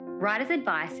Writer's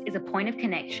Advice is a point of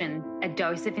connection, a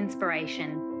dose of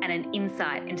inspiration, and an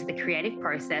insight into the creative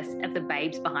process of the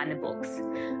babes behind the books.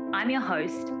 I'm your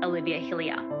host, Olivia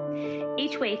Hillier.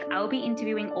 Each week, I will be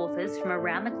interviewing authors from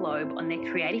around the globe on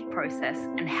their creative process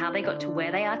and how they got to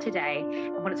where they are today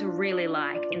and what it's really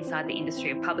like inside the industry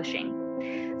of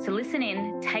publishing. So listen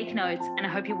in, take notes, and I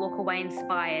hope you walk away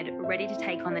inspired, ready to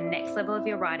take on the next level of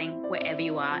your writing wherever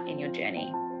you are in your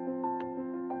journey.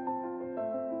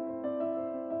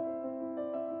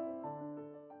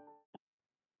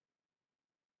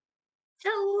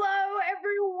 Hello,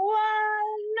 everyone.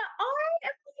 I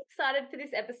am really excited for this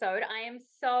episode. I am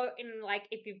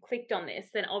if you've clicked on this,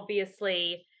 then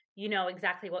obviously you know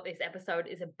exactly what this episode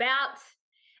is about.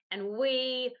 And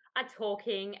we are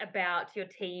talking about your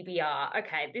TBR.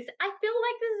 Okay, I feel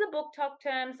like this is a book talk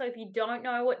term. So if you don't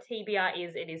know what TBR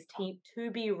is, it is to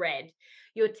be read,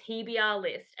 your TBR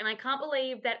list. And I can't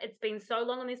believe that it's been so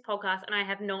long on this podcast and I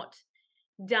have not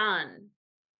done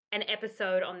an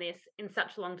episode on this in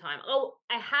such a long time. Oh,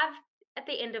 I have at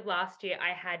the end of last year,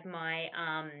 I had my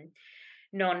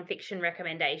non-fiction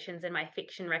recommendations and my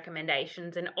fiction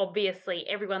recommendations. And obviously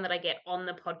everyone that I get on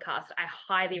the podcast, I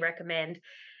highly recommend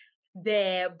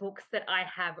their books that I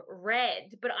have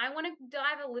read. But I want to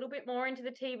dive a little bit more into the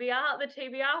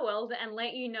TBR world and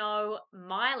let you know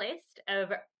my list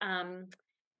of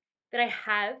that I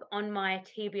have on my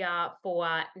TBR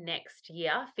for next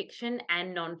year, fiction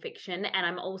and non-fiction. And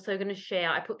I'm also going to share,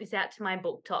 I put this out to my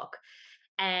book talk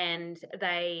and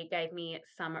they gave me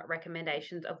some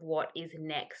recommendations of what is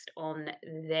next on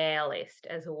their list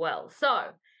as well. So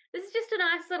this is just a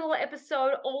nice little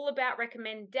episode all about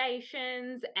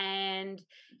recommendations and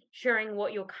sharing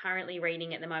what you're currently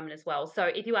reading at the moment as well. So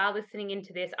if you are listening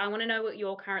into this, I want to know what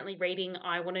you're currently reading.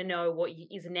 I want to know what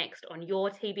is next on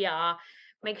your TBR.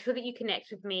 Make sure that you connect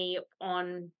with me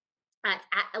at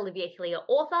Olivia Hillier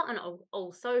Author on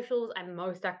all socials. I'm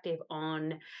most active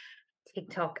on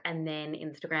TikTok and then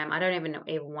Instagram. I don't even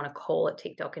want to call it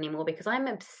TikTok anymore because I'm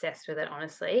obsessed with it,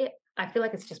 honestly. I feel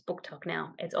like it's just book talk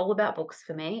now. It's all about books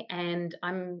for me and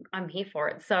I'm here for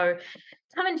it. So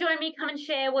come and join me, come and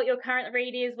share what your current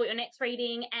read is, what your next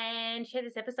reading, and share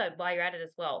this episode while you're at it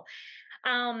as well.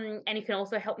 And you can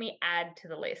also help me add to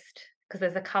the list because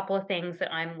there's a couple of things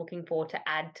that I'm looking forward to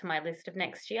add to my list of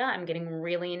next year. I'm getting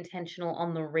really intentional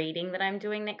on the reading that I'm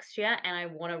doing next year, and I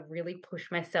want to really push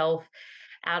myself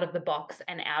out of the box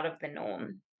and out of the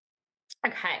norm.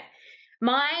 Okay,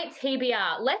 my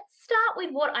TBR. Let's start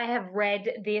with what I have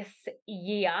read this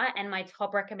year and my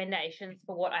top recommendations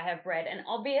for what I have read. And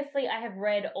obviously I have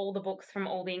read all the books from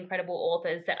all the incredible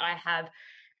authors that I have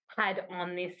had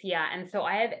on this year. And so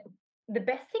the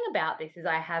best thing about this is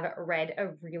I have read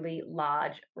a really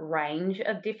large range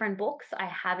of different books. I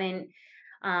haven't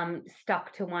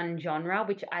stuck to one genre,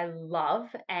 which I love.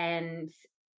 And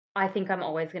I think I'm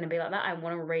always going to be like that. I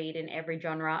want to read in every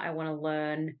genre. I want to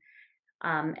learn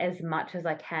as much as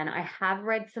I can. I have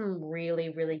read some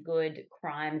really, really good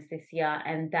crimes this year,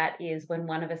 and that is When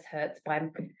One of Us Hurts by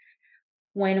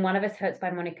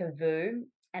Monica Vu.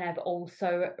 And I've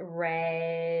also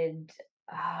read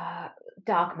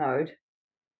Dark Mode.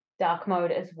 Dark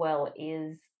Mode as well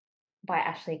is by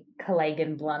Ashley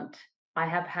Callaghan Blunt. I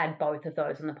have had both of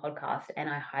those on the podcast, and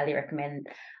I highly recommend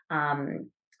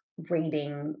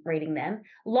reading them.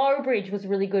 Low Bridge was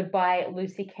really good by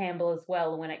Lucy Campbell as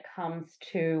well. When it comes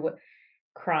to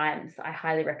crimes, I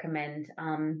highly recommend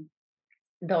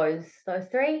those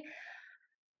three.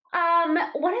 One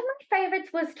of my favorites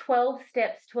was 12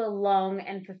 Steps to a Long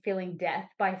and Fulfilling Death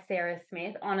by Sarah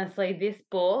Smith. Honestly, this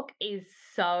book is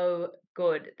so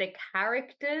good. The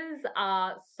characters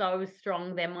are so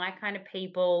strong. They're my kind of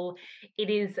people.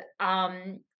 It is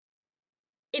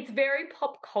it's very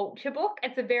pop culture book.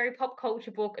 It's a very pop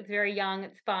culture book. It's very young,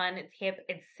 it's fun, it's hip,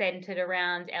 it's centered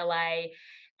around LA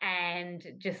and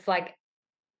just like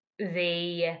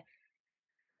the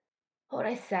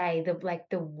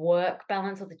work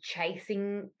balance or the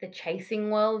chasing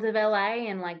world of LA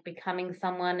and like becoming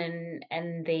someone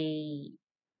and the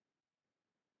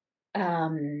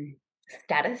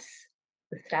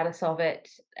status of it,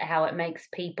 how it makes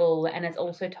people, and it's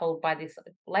also told by this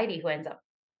lady who ends up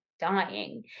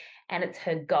dying, and it's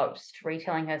her ghost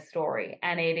retelling her story,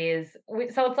 and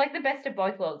so it's like the best of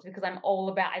both worlds because I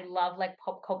love like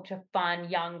pop culture fun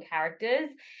young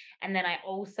characters, and then I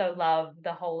also love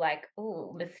the whole like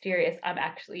mysterious. I'm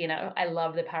actually, I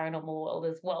love the paranormal world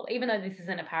as well, even though this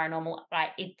isn't a paranormal,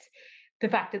 the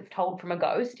fact it's told from a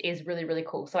ghost is really, really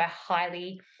cool. So I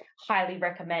highly, highly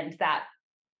recommend that.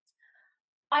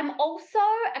 I'm also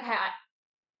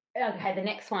the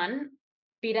next one,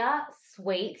 Bitter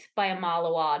Sweet by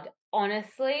Amala Ward.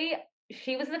 Honestly,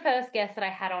 she was the first guest that I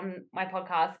had on my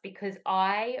podcast because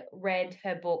I read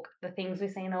her book, The Things We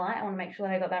See in the Light. I want to make sure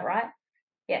that I got that right.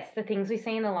 Yes, The Things We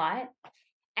See in the Light.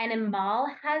 And Amal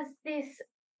has this,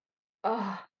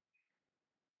 oh,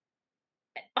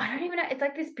 I don't even know. It's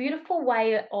like this beautiful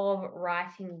way of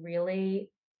writing really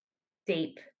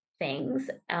deep things,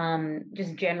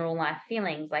 just general life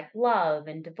feelings like love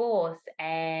and divorce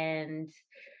and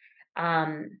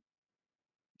um,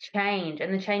 change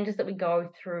and the changes that we go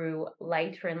through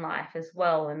later in life as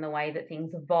well, and the way that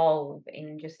things evolve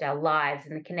in just our lives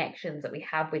and the connections that we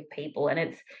have with people.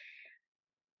 And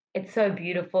it's so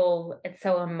beautiful, it's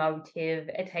so emotive,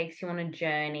 it takes you on a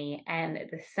journey, and at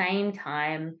the same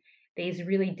time these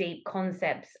really deep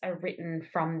concepts are written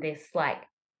from this like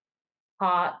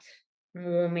heart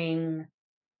warming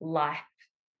life,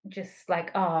 just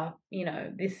like, oh,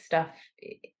 this stuff,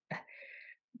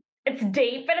 it's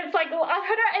deep, but it's like, I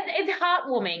don't know, it's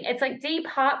heartwarming. It's like deep,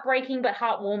 heartbreaking, but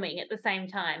heartwarming at the same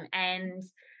time. And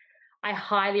I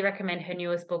highly recommend her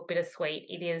newest book, Bittersweet.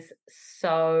 It is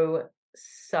so,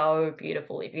 so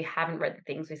beautiful. If you haven't read The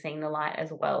Things We See in the Light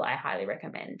as well, I highly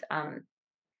recommend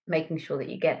making sure that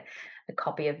you get a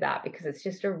copy of that, because it's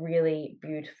just a really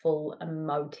beautiful,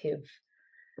 emotive,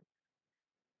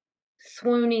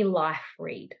 swoony life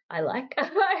read. I like.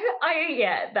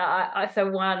 So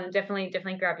one, definitely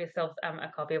grab yourself a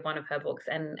copy of one of her books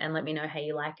and let me know how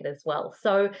you like it as well.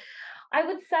 So I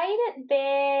would say that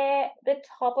they're the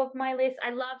top of my list.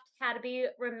 I loved How to Be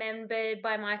Remembered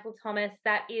by Michael Thomas.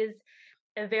 That is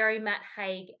a very Matt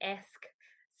Haig-esque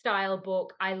style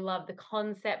book. I love the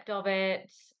concept of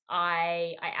it.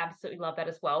 I absolutely love that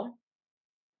as well.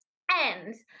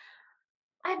 And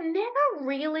I've never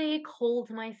really called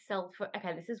myself,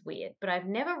 okay, this is weird, but I've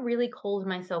never really called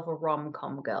myself a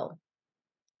rom-com girl.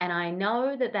 And I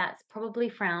know that that's probably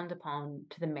frowned upon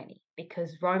to the many,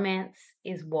 because romance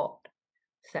is what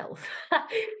sells.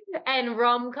 And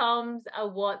rom-coms are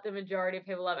what the majority of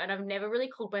people love. And I've never really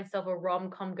called myself a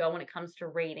rom-com girl when it comes to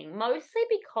reading, mostly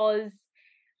because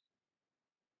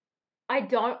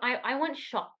I want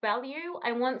shock value.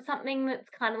 I want something that's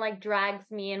kind of like drags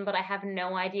me in, but I have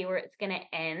no idea where it's going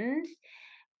to end.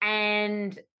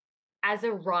 And as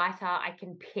a writer, I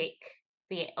can pick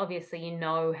obviously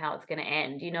how it's going to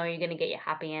end. You're going to get your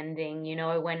happy ending.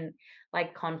 When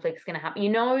like conflict's going to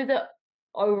happen. The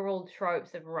overall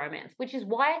tropes of romance, which is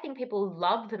why I think people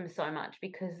love them so much,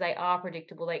 because they are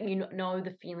predictable. Like,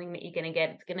 the feeling that you're going to get.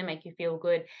 It's going to make you feel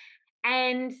good.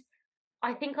 And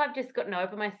I think I've just gotten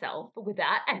over myself with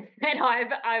that. And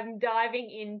I'm diving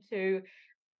into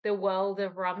the world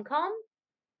of rom-com,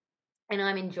 and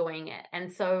I'm enjoying it.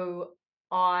 And so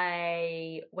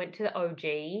I went to the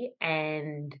OG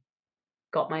and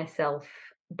got myself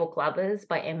Book Lovers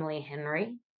by Emily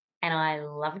Henry, and I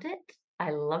loved it.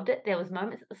 I loved it. There was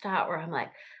moments at the start where I'm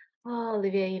like, oh,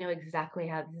 Olivia, you know exactly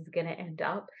how this is going to end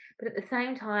up. But at the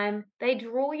same time, they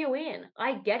draw you in.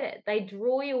 I get it. They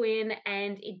draw you in,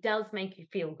 and it does make you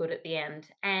feel good at the end.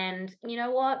 And you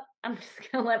know what? I'm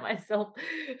just going to let myself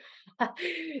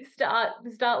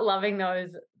start loving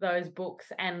those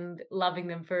books and loving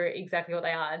them for exactly what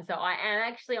they are. And so I am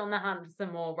actually on the hunt for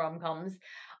some more rom-coms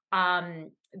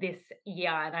this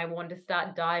year, and I want to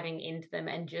start diving into them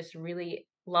and just really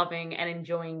loving and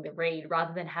enjoying the read,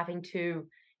 rather than having to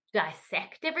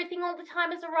dissect everything all the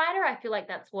time as a writer. I feel like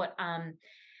that's what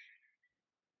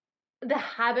the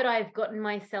habit I've gotten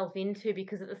myself into,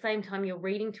 because at the same time you're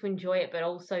reading to enjoy it, but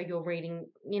also you're reading,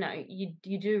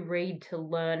 you do read to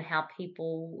learn how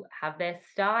people have their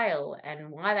style and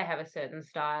why they have a certain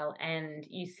style, and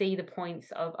you see the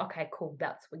points of, okay, cool,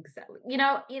 that's exactly,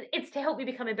 it's to help you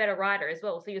become a better writer as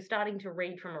well. So you're starting to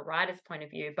read from a writer's point of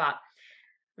view. But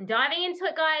I'm diving into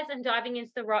it, guys. I'm diving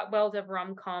into the world of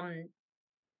rom-com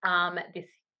this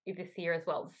year as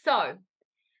well. So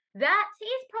that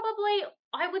is probably,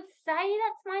 I would say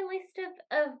that's my list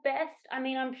of best. I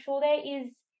mean, I'm sure there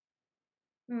is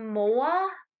more.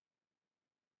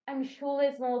 I'm sure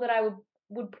there's more that I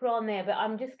would put on there, but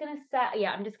I'm just gonna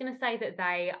say that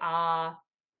they are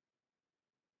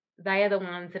the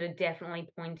ones that are definitely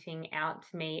pointing out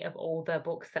to me of all the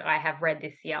books that I have read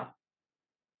this year.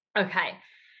 Okay.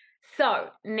 So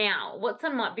now,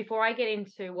 before I get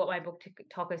into what my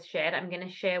BookTok has shared, I'm going to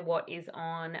share what is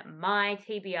on my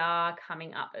TBR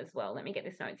coming up as well. Let me get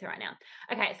this notes right now.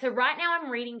 Okay, so right now I'm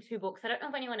reading 2 books. I don't know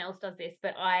if anyone else does this,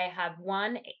 but I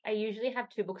usually have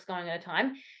 2 books going at a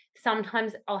time.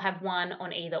 Sometimes I'll have one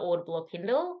on either Audible or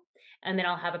Kindle, and then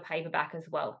I'll have a paperback as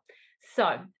well.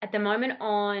 So at the moment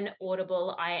on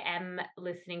Audible, I am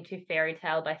listening to Fairy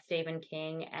Tale by Stephen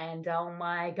King, and oh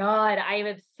my God, I am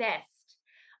obsessed.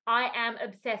 I am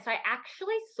obsessed. I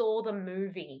actually saw the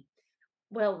movie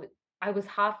well, I was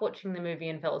half watching the movie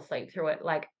and fell asleep through it,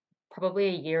 like, probably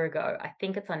a year ago. I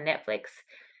think it's on Netflix,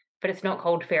 but it's not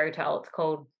called Fairy Tale, it's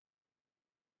called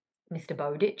Mr.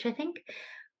 Bowditch, I think.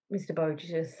 Mr.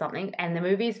 Bowditch is something, and the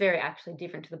movie is very actually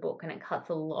different to the book, and it cuts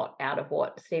a lot out of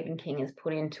what Stephen King has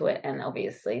put into it, and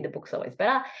obviously the book's always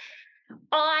better.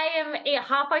 I am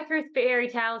halfway through Fairy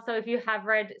Tale, so if you have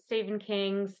read Stephen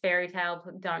King's Fairy Tale,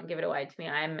 don't give it away to me.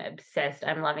 I'm obsessed.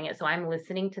 I'm loving it. So I'm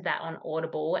listening to that on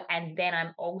Audible, and then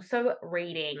I'm also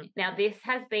reading. Now, this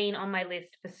has been on my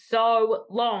list for so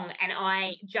long, and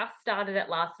I just started it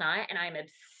last night, and I'm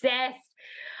obsessed.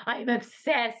 I'm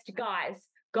obsessed, guys.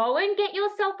 Go and get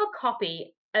yourself a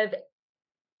copy of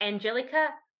Angelica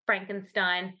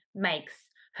Frankenstein Makes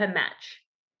Her Match.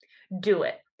 Do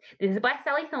it. This is by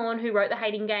Sally Thorne, who wrote The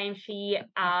Hating Game. She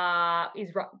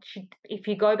if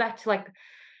you go back to like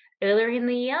earlier in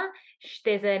the year,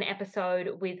 there's an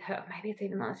episode with her. Maybe it's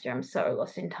even last year. I'm so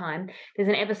lost in time. There's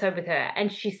an episode with her,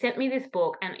 and she sent me this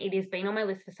book, and it has been on my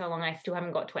list for so long. I still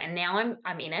haven't got to it, and now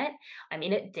I'm in it. I'm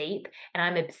in it deep, and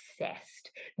I'm obsessed.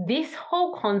 This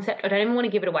whole concept. I don't even want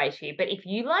to give it away to you, but if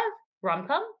you love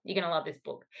rom-com, you're going to love this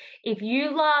book. If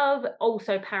you love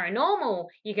also paranormal,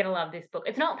 you're going to love this book.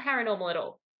 It's not paranormal at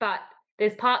all, but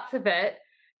there's parts of it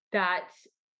that,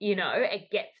 you know,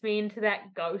 it gets me into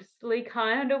that ghostly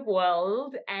kind of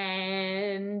world,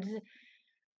 and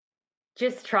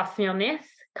just trust me on this.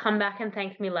 Come back and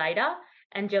thank me later.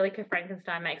 Angelica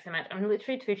Frankenstein Makes a Match. I'm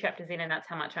literally 2 chapters in, and that's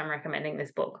how much I'm recommending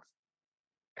this book.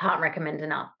 Can't recommend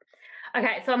enough.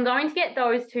 Okay, so I'm going to get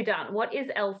those 2 done. What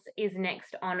else is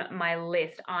next on my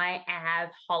list? I have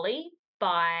Holly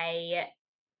by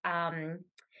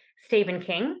Stephen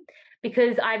King,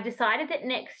 because I've decided that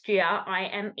next year I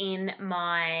am in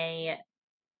my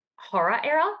horror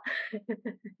era.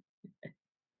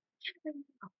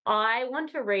 I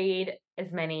want to read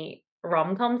as many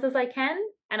rom-coms as I can,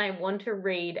 and I want to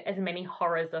read as many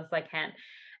horrors as I can.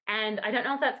 And I don't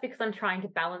know if that's because I'm trying to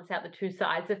balance out the 2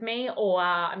 sides of me, or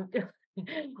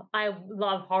I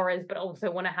love horrors, but also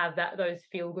want to have those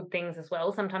feel-good things as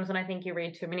well. Sometimes when I think you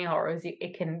read too many horrors,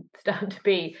 it can start to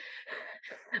be,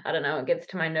 I don't know, it gets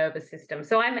to my nervous system.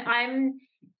 So I'm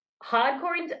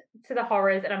hardcore into the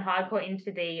horrors, and I'm hardcore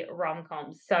into the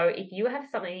rom-coms. So if you have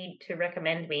something to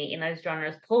recommend me in those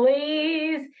genres,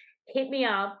 please hit me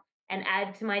up and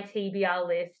add to my TBR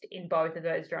list in both of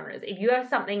those genres. If you have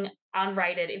something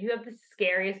unrated, if you have the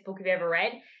scariest book you've ever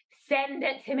read, send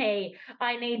it to me.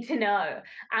 I need to know.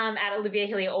 At Olivia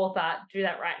Hillier Author, do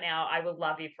that right now. I will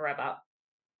love you forever.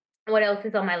 What else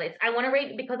is on my list? I want to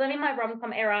read, because I'm in my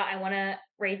rom-com era, I want to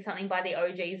read something by the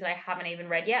OGs that I haven't even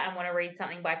read yet. I want to read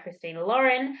something by Christina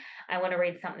Lauren. I want to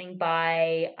read something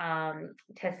by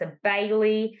Tessa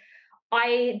Bailey.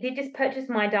 I did just purchase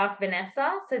My Dark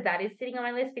Vanessa, so that is sitting on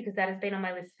my list because that has been on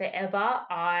my list forever.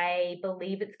 I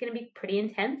believe it's going to be pretty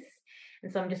intense, and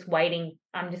so I'm just waiting.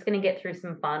 I'm just going to get through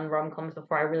some fun rom-coms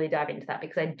before I really dive into that,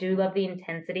 because I do love the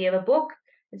intensity of a book.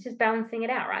 It's just balancing it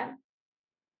out, right?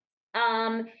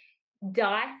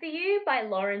 Die for You by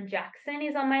Lauren Jackson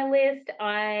is on my list.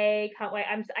 I can't wait.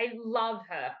 I love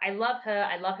her. I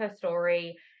love her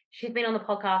story. She's been on the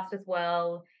podcast as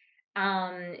well.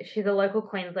 She's a local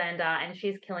Queenslander, and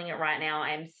she's killing it right now.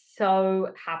 I am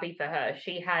so happy for her.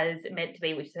 She has Meant to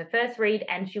Be, which is her first read,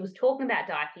 and she was talking about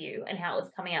Die for You and how it was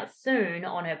coming out soon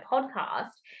on her podcast.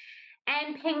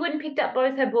 And Penguin picked up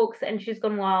both her books, and she's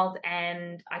gone wild,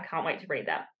 and I can't wait to read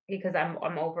that because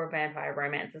I'm over a vampire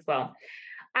romance as well.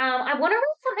 I want to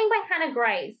read something by Hannah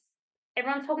Grace.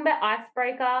 Everyone's talking about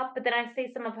Icebreaker, but then I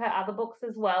see some of her other books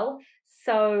as well.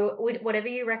 So whatever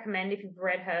you recommend, if you've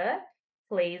read her,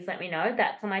 please let me know.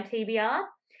 That's on my TBR.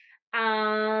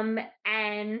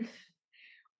 And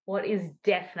what is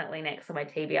definitely next on my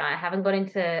TBR? I haven't got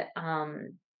into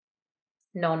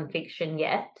non-fiction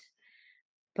yet,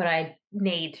 but I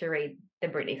need to read the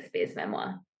Britney Spears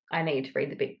memoir. I need to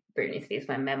read the Britney Spears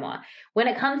memoir. When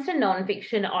it comes to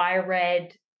non-fiction, I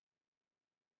read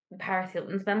Paris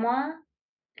Hilton's memoir,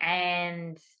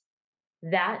 and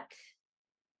that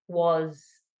was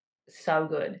so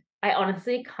good. I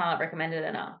honestly can't recommend it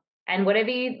enough. And whatever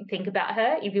you think about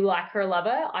her, if you like her or love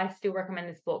her, I still recommend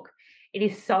this book. It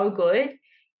is so good.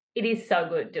 It is so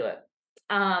good. Do it.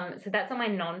 So that's on my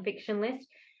non-fiction list.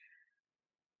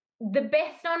 The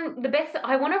best,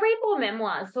 I want to read more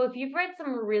memoirs. So if you've read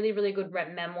some really, really good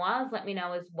memoirs, let me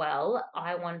know as well.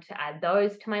 I want to add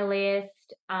those to my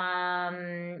list.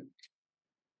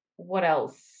 What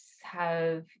else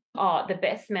the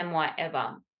best memoir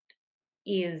ever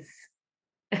is,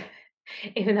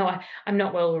 even though I'm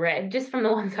not well read, just from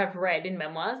the ones I've read in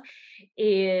memoirs,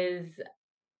 is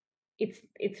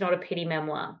It's Not a Pity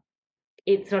Memoir.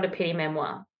 It's not a pity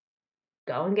memoir.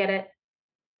 Go and get it.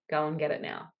 Go and get it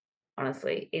now.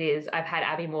 Honestly, it is. I've had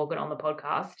Abby Morgan on the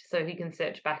podcast, so you can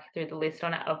search back through the list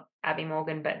of Abby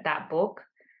Morgan. But that book,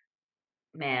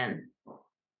 man,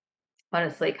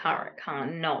 honestly,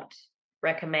 can't not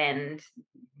recommend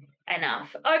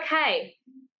enough. Okay,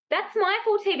 that's my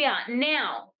full TBR.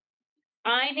 Now,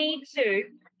 I need to.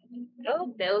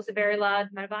 Oh, there was a very loud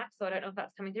motorbike, so I don't know if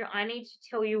that's coming through. I need to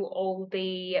tell you all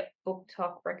the book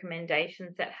talk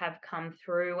recommendations that have come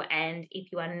through. And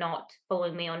if you are not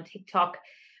following me on TikTok,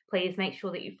 please make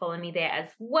sure that you follow me there as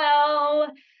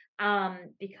well.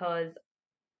 Because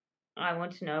I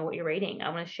want to know what you're reading. I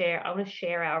want to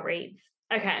share our reads.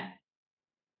 Okay.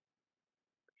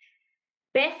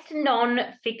 Best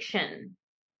non-fiction.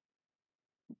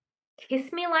 Kiss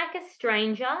Me Like a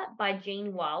Stranger by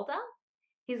Gene Wilder.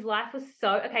 His life was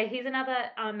here's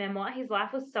another memoir. His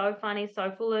life was so funny,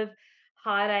 so full of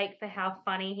heartache for how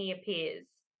funny he appears.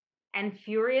 And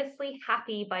Furiously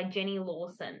Happy by Jenny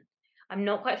Lawson. I'm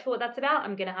not quite sure what that's about.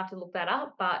 I'm going to have to look that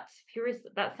up, but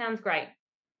that sounds great.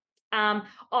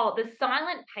 The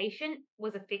Silent Patient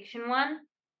was a fiction one.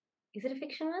 Is it a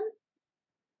fiction one?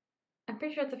 I'm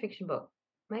pretty sure it's a fiction book.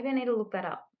 Maybe I need to look that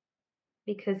up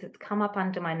because it's come up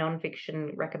under my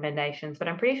non-fiction recommendations, but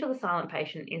I'm pretty sure The Silent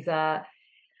Patient is a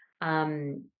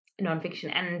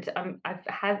non-fiction, and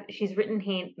she's written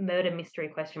here murder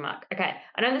mystery ? Okay,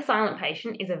 I know The Silent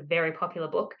Patient is a very popular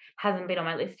book, hasn't been on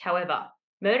my list. However,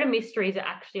 murder mysteries are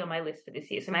actually on my list for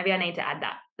this year, so maybe I need to add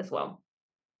that as well.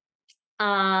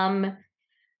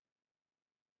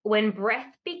 When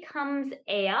Breath Becomes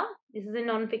Air, this is a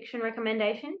non-fiction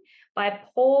recommendation by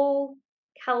Paul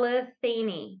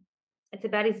Calathini. It's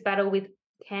about his battle with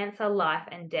cancer, life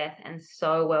and death, and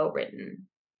so well written.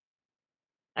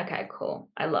 Okay, cool.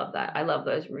 I love that. I love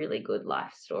those really good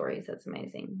life stories. That's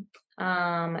amazing.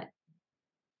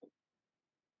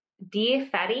 Dear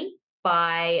Fatty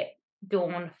by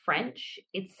Dawn French.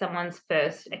 It's someone's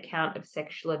first account of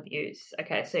sexual abuse.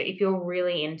 Okay, so if you're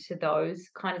really into those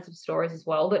kinds of stories as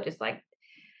well that just like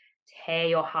tear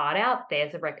your heart out,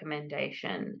 there's a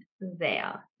recommendation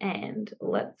there. And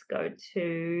let's go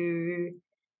to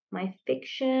my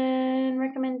fiction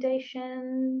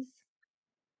recommendations.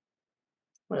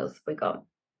 What else have we got?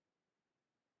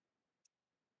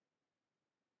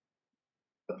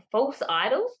 False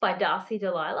Idols by Darcy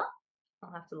Delilah.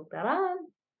 I'll have to look that up.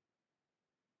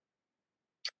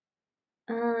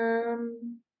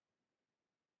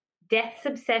 Death's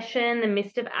Obsession, The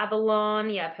Mist of Avalon.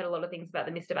 Yeah, I've heard a lot of things about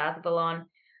The Mist of Avalon.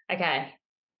 Okay,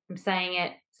 I'm saying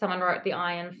it. Someone wrote The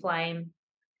Iron Flame.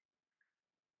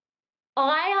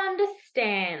 I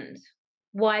understand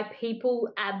why people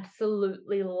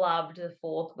absolutely loved The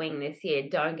Fourth Wing this year.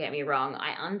 Don't get me wrong.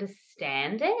 I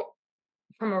understand it.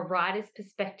 From a writer's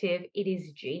perspective, it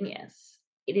is genius.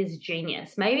 It is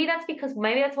genius. Maybe that's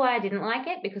why I didn't like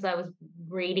it, because I was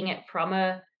reading it from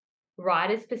a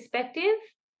writer's perspective.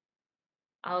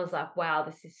 I was like, wow,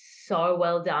 this is so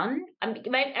well done. I've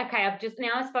just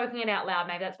now spoken it out loud.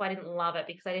 Maybe that's why I didn't love it,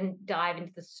 because I didn't dive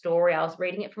into the story. I was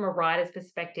reading it from a writer's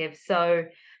perspective. So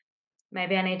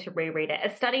maybe I need to reread it.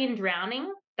 A Study in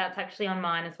Drowning, that's actually on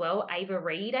mine as well. Ava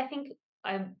Reed, I think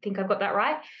I've got that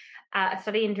right. A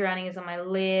Study in Drowning is on my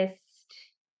list.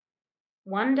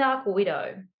 One Dark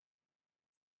Widow.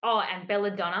 Oh, and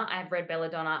Belladonna. I've read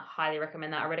Belladonna. Highly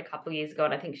recommend that. I read a couple of years ago,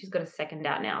 and I think she's got a second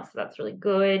out now, so that's really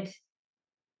good.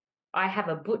 I Have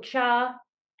a Butcher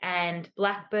and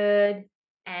Blackbird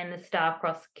and The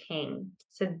Star-Crossed King.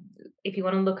 So if you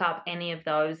want to look up any of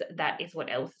those, that is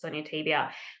what else is on your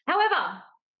TBR. However,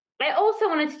 I also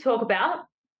wanted to talk about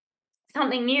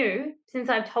something new, since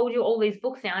I've told you all these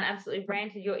books now and absolutely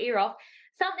ranted your ear off.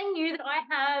 Something new that I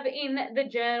have in the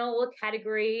journal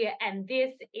category, and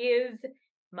this is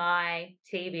my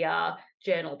TBR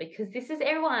journal, because this is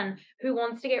everyone who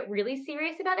wants to get really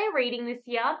serious about their reading this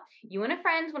year. You and a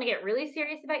friend want to get really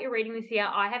serious about your reading this year.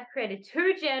 I have created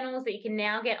 2 journals that you can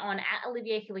now get on at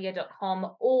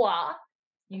oliviahillier.com, or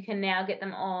you can now get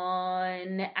them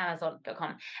on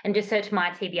amazon.com and just search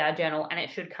my TBR journal and it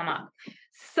should come up.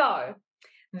 So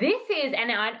this is,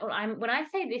 and when I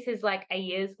say this is like a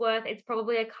year's worth, it's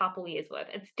probably a couple years worth.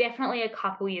 It's definitely a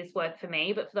couple years worth for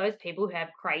me. But for those people who have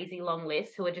crazy long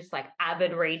lists, who are just like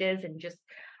avid readers and just,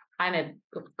 I'm a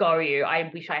go you.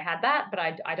 I wish I had that, but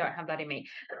I don't have that in me.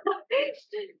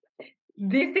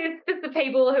 This is for the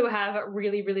people who have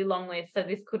really, really long lists, so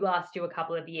this could last you a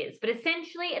couple of years. But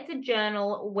essentially, it's a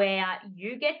journal where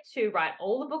you get to write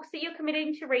all the books that you're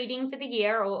committing to reading for the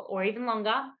year or even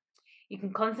longer. You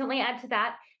can constantly add to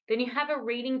that. Then you have a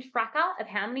reading tracker of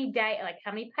how many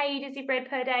pages you've read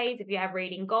per day, if you have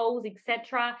reading goals,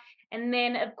 etc. And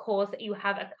then, of course, you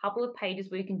have a couple of pages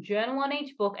where you can journal on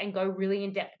each book and go really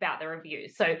in depth about the review.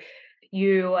 So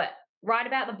you write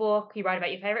about the book, you write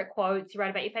about your favorite quotes, you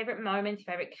write about your favorite moments,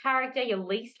 your favorite character, your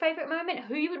least favorite moment,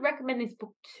 who you would recommend this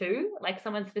book to, like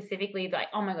someone specifically like,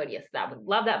 oh my God, yes, that would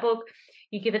love that book.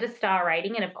 You give it a star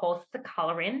rating, and of course it's a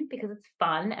color in because it's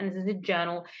fun and this is a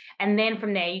journal. And then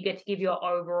from there you get to give your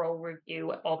overall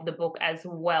review of the book as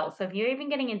well. So if you're even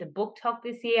getting into book talk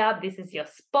this year, this is your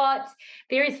spot.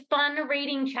 There is fun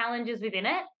reading challenges within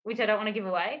it, which I don't want to give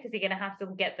away because you're going to have to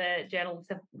get the journal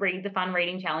to read the fun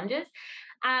reading challenges.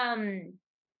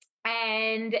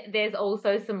 And there's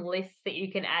also some lists that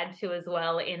you can add to as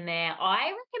well in there.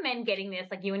 I recommend getting this,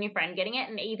 like you and your friend getting it,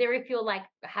 and either if you're like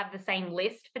have the same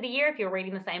list for the year, if you're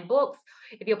reading the same books,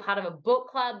 if you're part of a book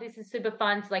club, this is super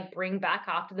fun to like bring back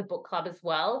after the book club as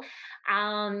well.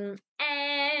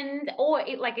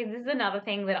 This is another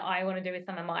thing that I want to do with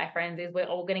some of my friends is we're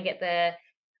all going to get the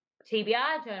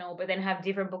TBR journal, but then have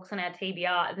different books on our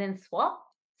TBR and then swap.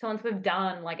 So once we've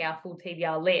done like our full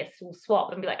TBR list, we'll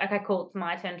swap and be like, okay, cool, it's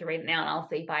my turn to read it now, and I'll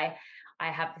see if I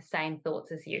have the same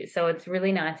thoughts as you. So it's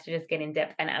really nice to just get in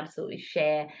depth and absolutely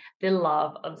share the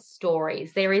love of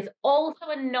stories. There is also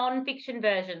a non-fiction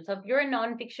version. So if you're a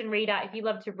non-fiction reader, if you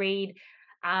love to read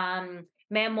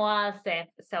memoirs,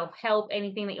 self-help,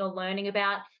 anything that you're learning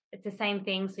about, it's the same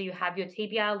thing. So you have your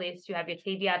TBR list, you have your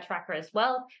TBR tracker as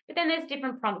well, but then there's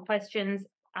different prompt questions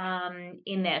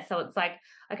in there. So it's like,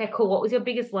 okay, cool. What was your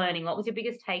biggest learning? What was your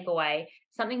biggest takeaway?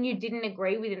 Something you didn't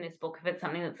agree with in this book, if it's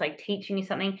something that's like teaching you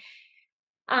something,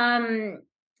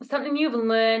 something you've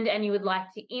learned and you would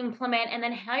like to implement, and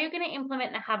then how you're going to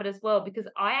implement the habit as well. Because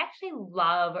I actually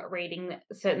love reading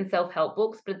certain self-help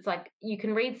books, but it's like you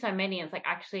can read so many, and it's like,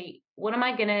 actually, what am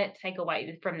I going to take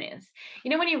away from this?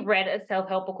 You know, when you've read a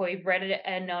self-help book or you've read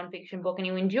a non-fiction book and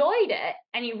you enjoyed it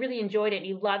and you really enjoyed it and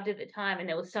you loved it at the time and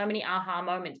there were so many aha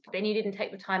moments, but then you didn't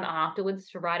take the time afterwards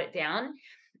to write it down.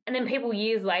 And then people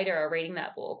years later are reading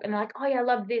that book and they're like, oh yeah, I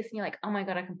love this. And you're like, oh my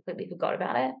God, I completely forgot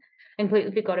about it. I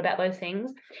completely forgot about those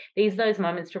things. These those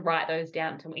moments to write those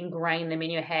down, to ingrain them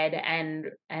in your head and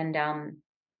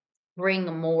bring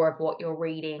more of what you're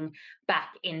reading back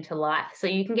into life. So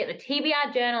you can get the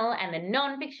TBR journal and the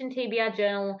non-fiction TBR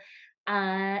journal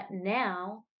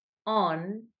now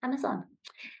on Amazon.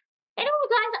 Anyway,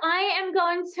 guys, I am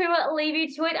going to leave you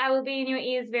to it. I will be in your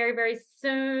ears very, very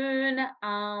soon.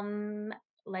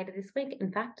 Later this week,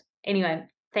 in fact. Anyway,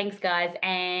 thanks, guys.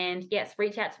 And yes,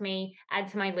 reach out to me, add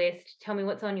to my list. Tell me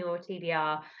what's on your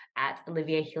TBR at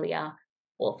Olivia Hillier,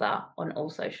 author on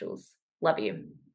all socials. Love you.